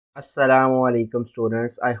Assalamu alaikum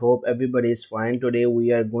students. I hope everybody is fine. Today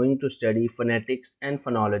we are going to study phonetics and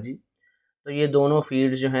phonology. तो ये दोनों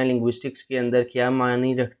field जो हैं linguistics के अंदर क्या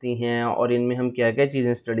मायने रखती हैं और इनमें हम क्या क्या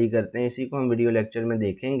चीज़ें स्टडी करते हैं, इसी को हम वीडियो लेक्चर में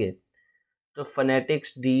देखेंगे। तो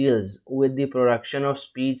phonetics deals with the production of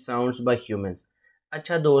speech sounds bye humans.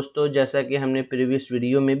 अच्छा दोस्तों, जैसा कि हमने प्रीवियस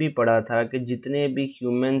वीडियो में भी पढ़ा था कि जितने भी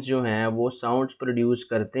ह्यूमंस जो हैं वो साउंड्स प्रोड्यूस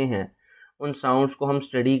करते हैं, उन साउंड्स को हम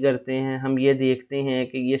स्टडी करते हैं। हम ये देखते हैं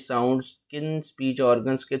कि ये साउंड्स किन स्पीच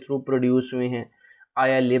ऑर्गन्स के थ्रू प्रोड्यूस हुए हैं,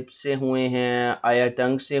 आया लिप्स से हुए हैं, आया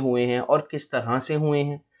टंग से हुए हैं और किस तरह से हुए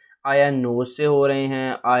हैं, आया नोज़ से हो रहे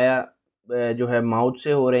हैं, आया जो है माउथ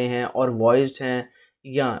से हो रहे हैं और वॉइस्ड हैं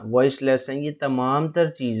या वॉइसलेस हैं। ये तमाम तर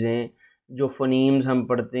चीज़ें जो फ़ोनीम्स हम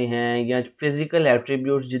पढ़ते हैं या फिज़िकल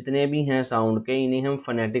एट्रीब्यूट्स जितने भी हैं साउंड के, इन्हें हम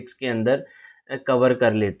फ़ोनेटिक्स के अंदर कवर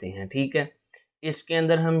कर लेते हैं। ठीक है, इसके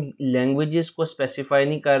अंदर हम लैंग्वेजेस को स्पेसिफाई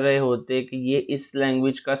नहीं कर रहे होते कि ये इस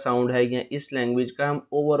लैंग्वेज का साउंड है या इस लैंग्वेज का, हम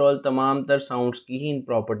ओवरऑल तमाम तर साउंड्स की ही इन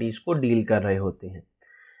प्रॉपर्टीज़ को डील कर रहे होते हैं।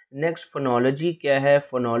 नेक्स्ट फोनोलॉजी क्या है?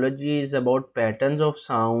 Phonology is about patterns of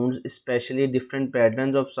sounds, specially different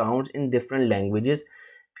patterns of sounds in different languages.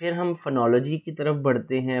 फिर हम फोनोलॉजी की तरफ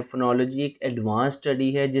बढ़ते हैं। फोनोलॉजी एक एडवांस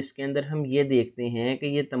स्टडी है जिसके अंदर हम ये देखते हैं कि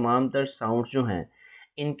ये तमाम तर साउंड्स जो हैं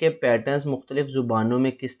इनके पैटर्न्स मुख्तलिफ़ ज़ुबानों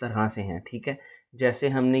में किस तरह से हैं। ठीक है, जैसे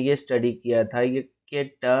हमने ये स्टडी किया था ये कि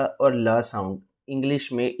ट और ल साउंड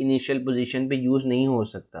इंग्लिश में इनिशियल पोजीशन पे यूज़ नहीं हो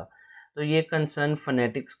सकता। तो ये कंसर्न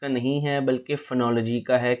फ़ोनेटिक्स का नहीं है बल्कि फ़ोनोलॉजी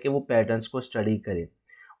का है कि वो पैटर्न्स को स्टडी करे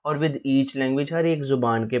और विद ईच लैंग्वेज हर एक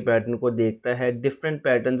ज़ुबान के पैटर्न को देखता है, different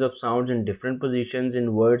patterns of sounds in different positions in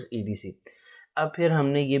words etc. अब फिर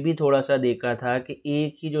हमने ये भी थोड़ा सा देखा था कि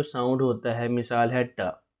एक ही जो साउंड होता है, मिसाल है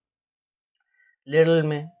ट, लिटिल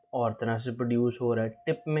में और तरह से प्रोड्यूस हो रहा है,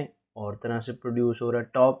 टिप में और तरह से प्रोड्यूस हो रहा है,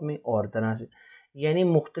 टॉप में और तरह से, यानी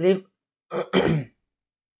मुख्तलिफ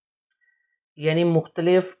यानी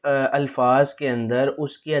मुख्तलिफ अल्फाज के अंदर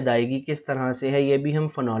उसकी अदायगी किस तरह से है, ये भी हम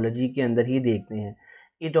फ़ोनोलॉजी के अंदर ही देखते हैं।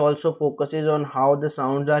 It also focuses on how the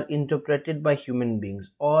sounds are interpreted by human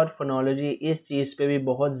beings, और फ़ोनोलॉजी इस चीज़ पे भी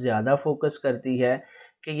बहुत ज़्यादा फोकस करती है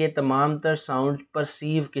कि ये तमाम तर साउंड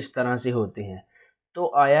परसीव किस तरह से होते हैं।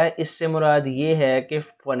 तो आया इससे मुराद ये है कि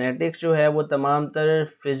फ़ोनेटिक्स जो है वो तमाम तर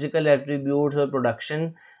फिज़िकल एट्रीब्यूट्स और प्रोडक्शन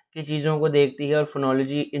की चीज़ों को देखती है और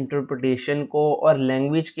फ़ोनोलॉजी इंटरप्रिटेशन को और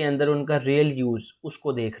लैंग्वेज के अंदर उनका रियल यूज़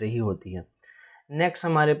उसको देख रही होती है। नेक्स्ट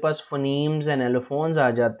हमारे पास फ़ोनीम्स एंड एलोफोन्स आ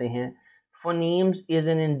जाते हैं। फ़ोनीम्स is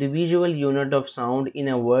an individual unit of sound in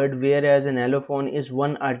a word where as an allophone is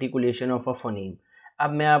one articulation of a phoneme.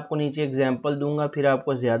 अब मैं आपको नीचे एग्जांपल दूंगा, फिर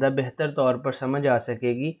आपको ज़्यादा बेहतर तौर पर समझ आ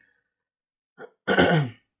सकेगी।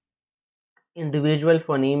 इंडिविजुअल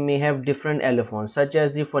फ़ोनीम में have different allophones such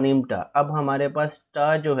as the phoneme टा। अब हमारे पास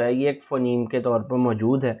टा जो है ये एक फ़ोनीम के तौर पर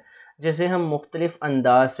मौजूद है, जैसे हम मुख्तलिफ़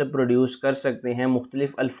अंदाज से प्रोड्यूस कर सकते हैं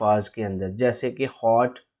मुख्तलिफ़ अल्फाज के अंदर, जैसे कि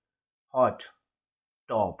हॉट, हॉट,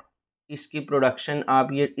 टॉप। इसकी प्रोडक्शन आप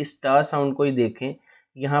ये इस टा साउंड को ही देखें,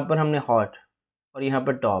 यहाँ पर हमने हॉट और यहाँ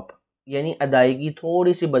पर टॉप, यानी अदायगी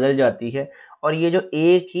थोड़ी सी बदल जाती है। और ये जो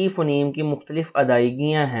एक ही फ़ोनीम की मुख्तलिफ़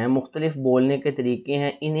अदायगियाँ हैं, मुख्तलिफ़ बोलने के तरीके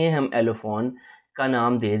हैं, इन्हें हम एलोफोन का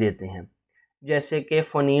नाम दे देते हैं। जैसे कि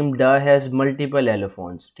फ़ोनीम ड हैज़ मल्टीपल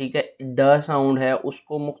एलोफोन्स। ठीक है, ड साउंड है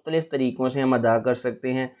उसको मुख्तलिफ़ तरीक़ों से हम अदा कर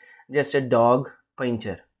सकते हैं, जैसे डॉग,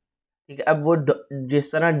 पंचर। ठीक है, अब वो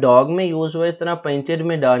जिस तरह डॉग में यूज़ हुआ इस तरह पंचर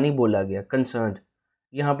में डा नहीं बोला गया, कंसर्न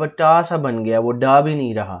यहाँ पर टा सा बन गया, वो डा भी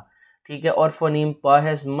नहीं रहा। ठीक है, और फ़ोनीम पा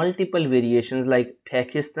has multiple variations like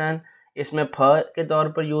Pakistan, इसमें फ के तौर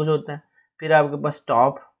पर यूज़ होता है। फिर आपके पास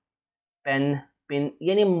टॉप, पेन, पिन,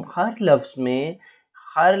 यानी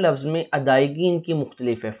हर लफ्ज़ में अदायगी इनकी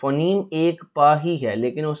मुख्तलिफ है। फ़ोनीम एक पा ही है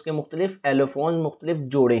लेकिन उसके मुख्तलिफ एलोफोन मुख्तलिफ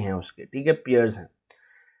जोड़े हैं उसके, ठीक है, पेयर्स हैं।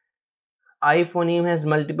 आई phoneme has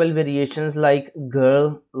multiple variations like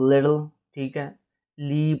girl, little, ठीक है,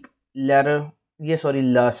 लीप, लेटर, ये सॉरी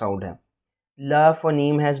ला साउंड है। ला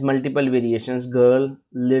phoneme has multiple variations girl,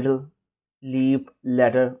 little, leap,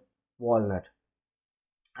 letter, walnut,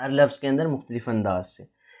 हर लफ्ज़ के अंदर मुख्तलिफ अंदाज से।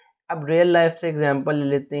 अब रियल लाइफ से एग्जांपल ले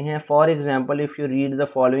लेते हैं। For example, if you read the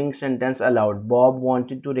following sentence allowed, Bob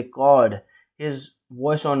wanted to record his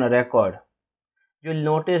voice on a record, you'll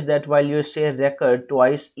notice that while you say record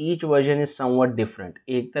twice, each version is somewhat different।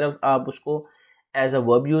 एक तरफ आप उसको as a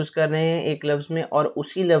verb use कर रहे हैं एक लफ्ज़ में, और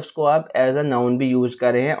उसी लफ्ज़ को आप एज अ नाउन भी यूज़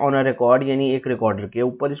कर रहे हैं ऑन अ रिकॉर्ड, यानी एक रिकॉर्डर के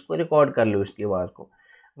ऊपर इसको रिकॉर्ड कर लो इसकी आवाज़ को।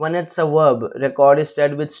 One it's a verb, record is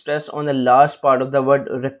said with stress on the last part of the word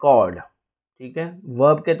record. ठीक है,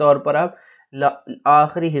 वर्ब के तौर पर आप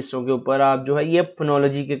आखिरी हिस्सों के ऊपर आप जो है, ये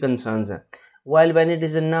फोनोलॉजी के कंसर्न्स हैं। While when it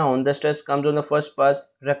is a noun the stress comes on the first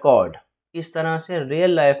part record. इस तरह से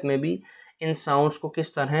रियल लाइफ में भी इन साउंड्स को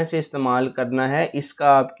किस तरह से इस्तेमाल करना है,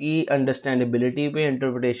 इसका आपकी अंडरस्टैंडेबिलिटी पे,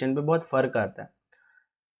 इंटरप्रिटेशन पे बहुत फ़र्क आता है।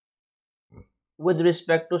 With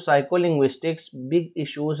respect to psycholinguistics, big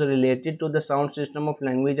issues related to the sound system of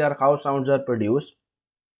language are how sounds are produced,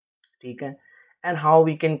 ठीक है, and how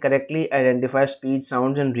we can correctly identify speech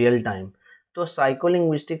sounds in real time. तो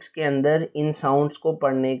psycholinguistics के अंदर इन साउंड्स को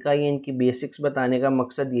पढ़ने का या इनकी बेसिक्स बताने का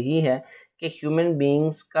मकसद यही है कि ह्यूमन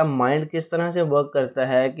बीइंग्स का माइंड किस तरह से वर्क करता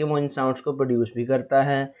है कि वो इन साउंड्स को प्रोड्यूस भी करता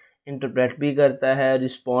है, इंटरप्रेट भी करता है,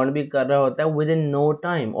 रिस्पॉन्ड भी कर रहा होता है विद इन नो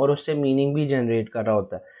टाइम, और उससे मीनिंग भी जनरेट कर रहा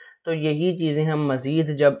होता है। तो यही चीज़ें हम मज़ीद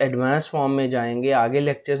जब एडवांस फॉर्म में जाएंगे, आगे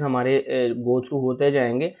लेक्चर्स हमारे गो थ्रू होते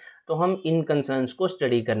जाएंगे, तो हम इन कंसर्न्स को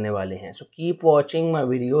स्टडी करने वाले हैं। So keep watching my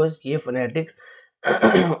videos. ये फोनेटिक्स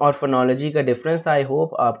और फोनोलॉजी का डिफरेंस, आई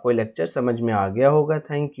होप आपको लेक्चर समझ में आ गया होगा।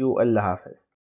 Thank you. अल्लाह हाफ़िज़।